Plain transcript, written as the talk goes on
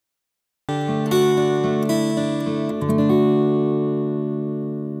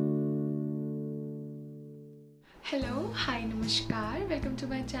Hi Namskar, welcome to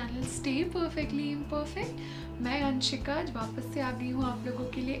my channel Stay Perfectly Imperfect. मैं अंशिका आज वापस से आ गई हूँ आप लोगों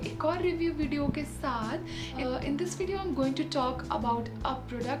के लिए एक और रिव्यू वीडियो के साथ. In this video I'm going to talk about a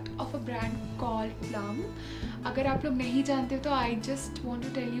product of a brand called Plum. अगर आप लोग नहीं जानते तो I just want to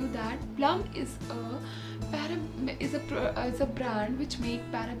tell you that Plum is a brand which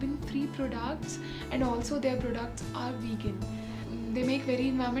make paraben-free products, and also their products are vegan. They make very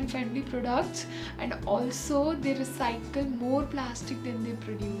environment friendly products, and also they recycle more plastic than they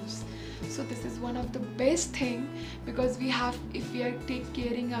produce. So this is one of the best thing, because if we are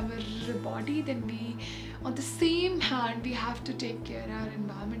caring our body, then we on the same hand we have to take care our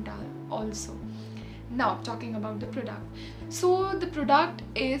environment also. Now talking about the product. So the product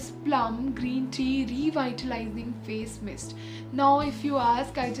is Plum Green Tea Revitalizing Face Mist. Now if you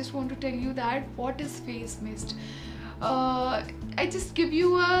ask, I just want to tell you that what is face mist. I just give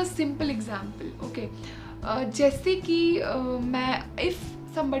you a simple example. Okay, जैसे कि if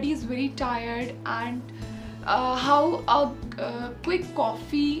somebody is very tired, and how a quick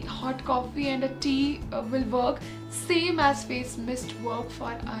coffee, hot coffee and a tea will work, same as face mist work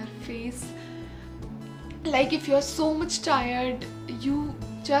for our face. Like if you're so much tired, you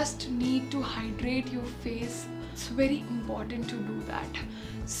just need to hydrate your face. It's very important to do that.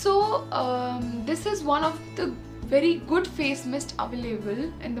 So this is one of the very good face mist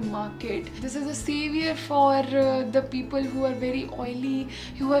available in the market. This is a savior for the people who are very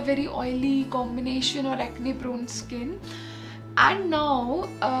oily combination or acne prone skin. And now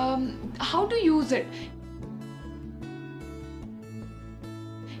how to use it.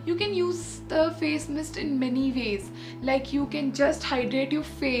 You can use the face mist in many ways. Like you can just hydrate your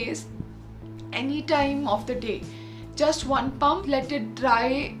face any time of the day. Just one pump, let it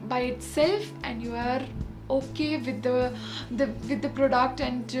dry by itself, and you are okay with the product,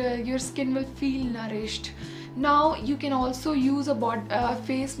 and your skin will feel nourished. Now you can also use a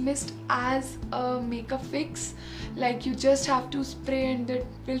face mist as a makeup fix. Like you just have to spray and it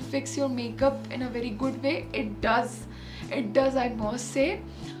will fix your makeup in a very good way. It does, I must say.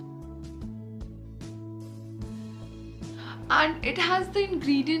 And it has the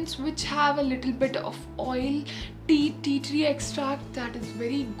ingredients which have a little bit of oil, tea tree extract, that is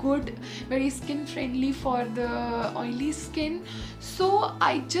very good, very skin friendly for the oily skin. So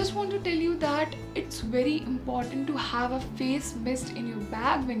I just want to tell you that it's very important to have a face mist in your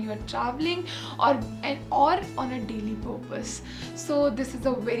bag when you are traveling or on a daily purpose. So this is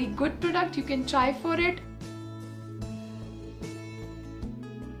a very good product. You can try for it.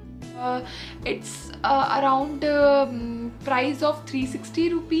 It's around price of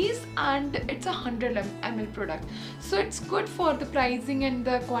 360 rupees, and it's a 100 ml product, so it's good for the pricing and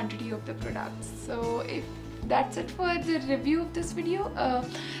the quantity of the products. So if that's it for the review of this video,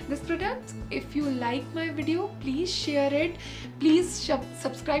 this product. If you like my video, please share it, please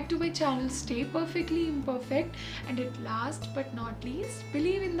subscribe to my channel Stay Perfectly Imperfect, and at last but not least,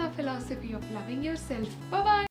 believe in the philosophy of loving yourself. Bye bye.